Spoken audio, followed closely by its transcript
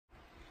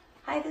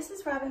Hi, this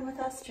is Robin with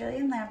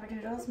Australian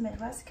Labradoodles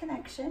Midwest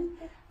Connection.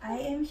 I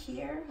am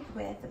here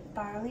with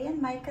Barley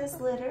and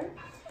Micah's litter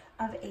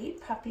of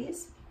 8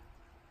 puppies,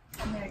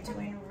 and they're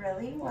doing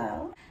really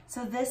well.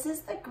 So this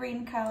is the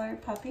green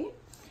colored puppy.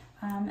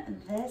 He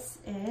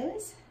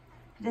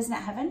does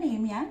not have a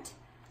name yet.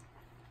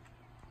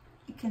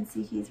 You can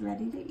see he's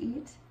ready to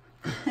eat.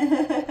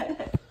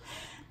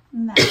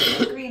 And that's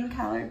the green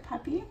colored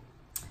puppy.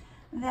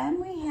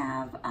 Then we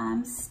have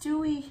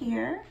Stewie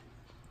here.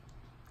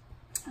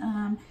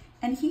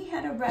 And he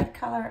had a red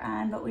color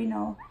on, but we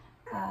know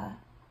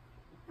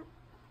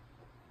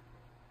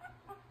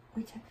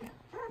we took the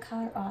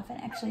color off,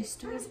 and actually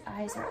Stewie's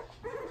eyes are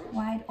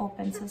wide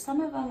open. So some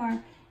of them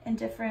are in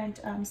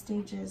different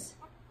stages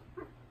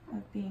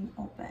of being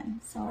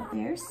open. So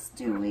there's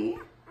Stewie.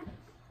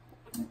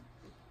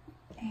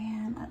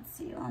 And let's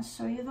see, I'll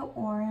show you the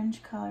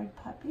orange colored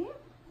puppy.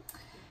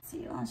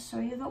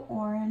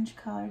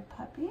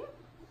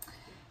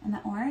 And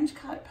the orange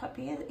colored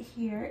puppy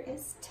here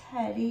is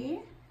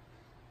Teddy.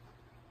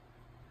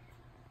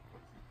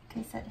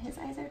 Like I said, his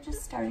eyes are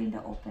just starting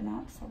to open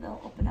up, so they'll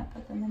open up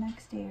within the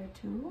next day or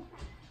two.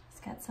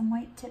 He's got some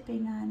white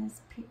tipping on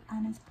his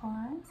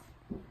paws.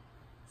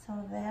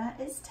 So that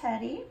is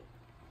Teddy.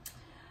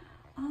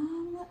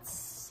 Let's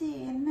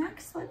see,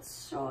 next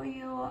let's show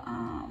you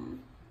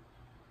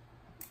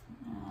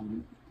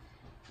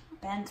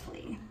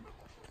Bentley.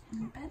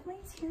 And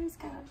Bentley's here, he's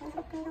got a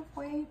little bit of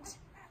white.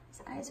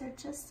 His eyes are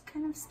just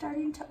kind of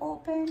starting to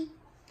open.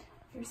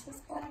 Here's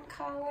his black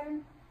collar.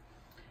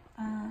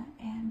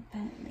 And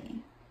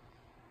Bentley.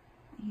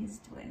 He's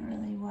doing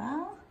really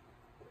well.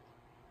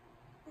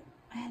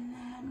 And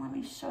then let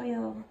me show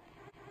you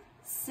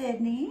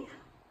Sydney.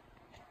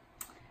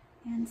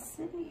 And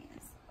Sydney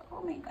is,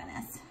 oh my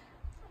goodness,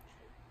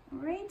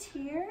 right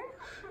here.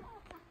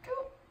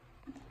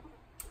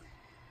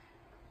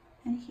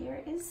 And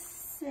here is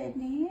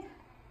Sydney.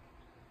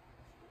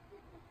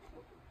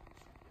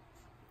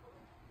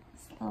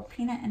 Little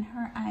Peanut, and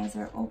her eyes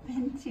are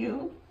open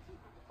too.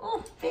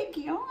 Oh, big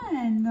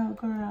yawn, little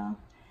girl.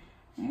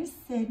 There's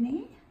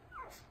Sydney.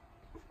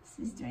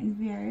 She's doing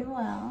very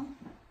well.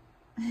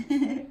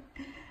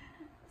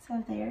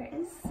 So there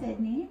is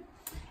Sydney.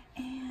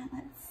 And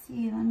let's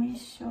see, let me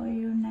show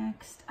you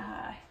next.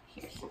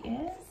 Here she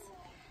is.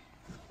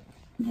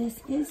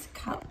 This is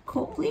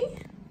Copley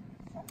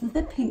with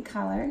a pink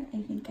collar.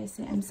 I think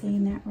I'm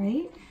saying that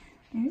right.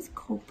 There's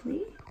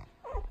Copley.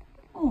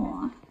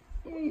 Oh.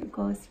 There you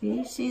go,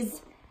 sweetie.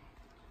 She's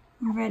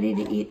ready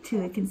to eat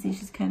too. I can see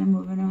she's kind of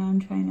moving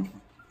around trying to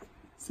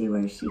see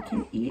where she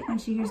can eat when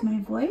she hears my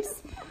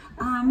voice.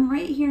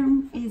 Right here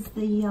is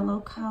the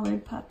yellow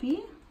collared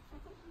puppy.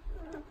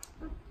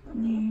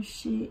 There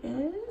she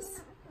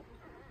is.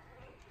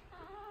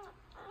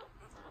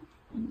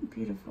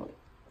 Beautiful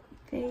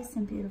face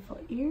and beautiful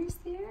ears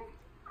there.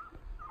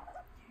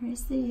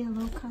 Here's the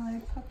yellow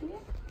collared puppy.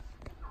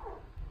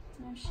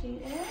 There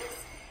she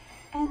is.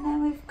 And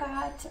then we've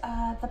got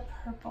the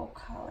purple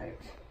colored,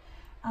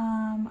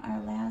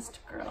 our last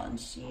girl, and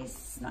she's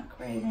snuck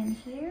right in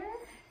here.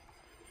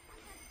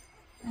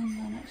 And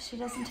then she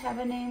doesn't have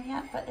a name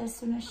yet, but as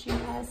soon as she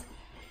has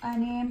a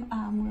name,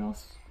 we'll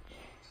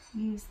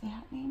use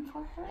that name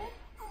for her.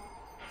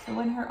 So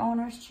when her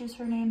owners choose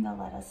her name, they'll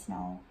let us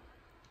know.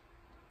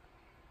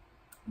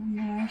 And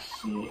there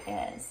she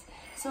is.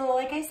 So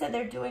like I said,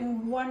 they're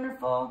doing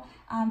wonderful.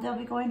 They'll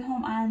be going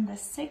home on the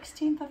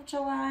 16th of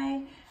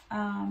July.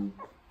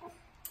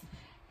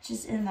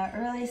 Just in the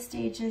early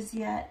stages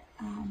yet,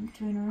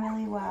 doing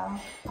really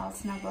well, all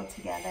snuggled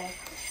together.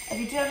 If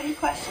you do have any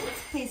questions,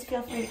 please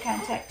feel free to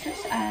contact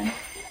Trish on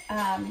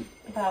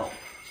about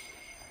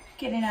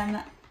getting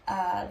on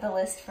the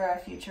list for a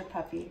future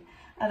puppy.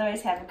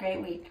 Otherwise, have a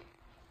great week.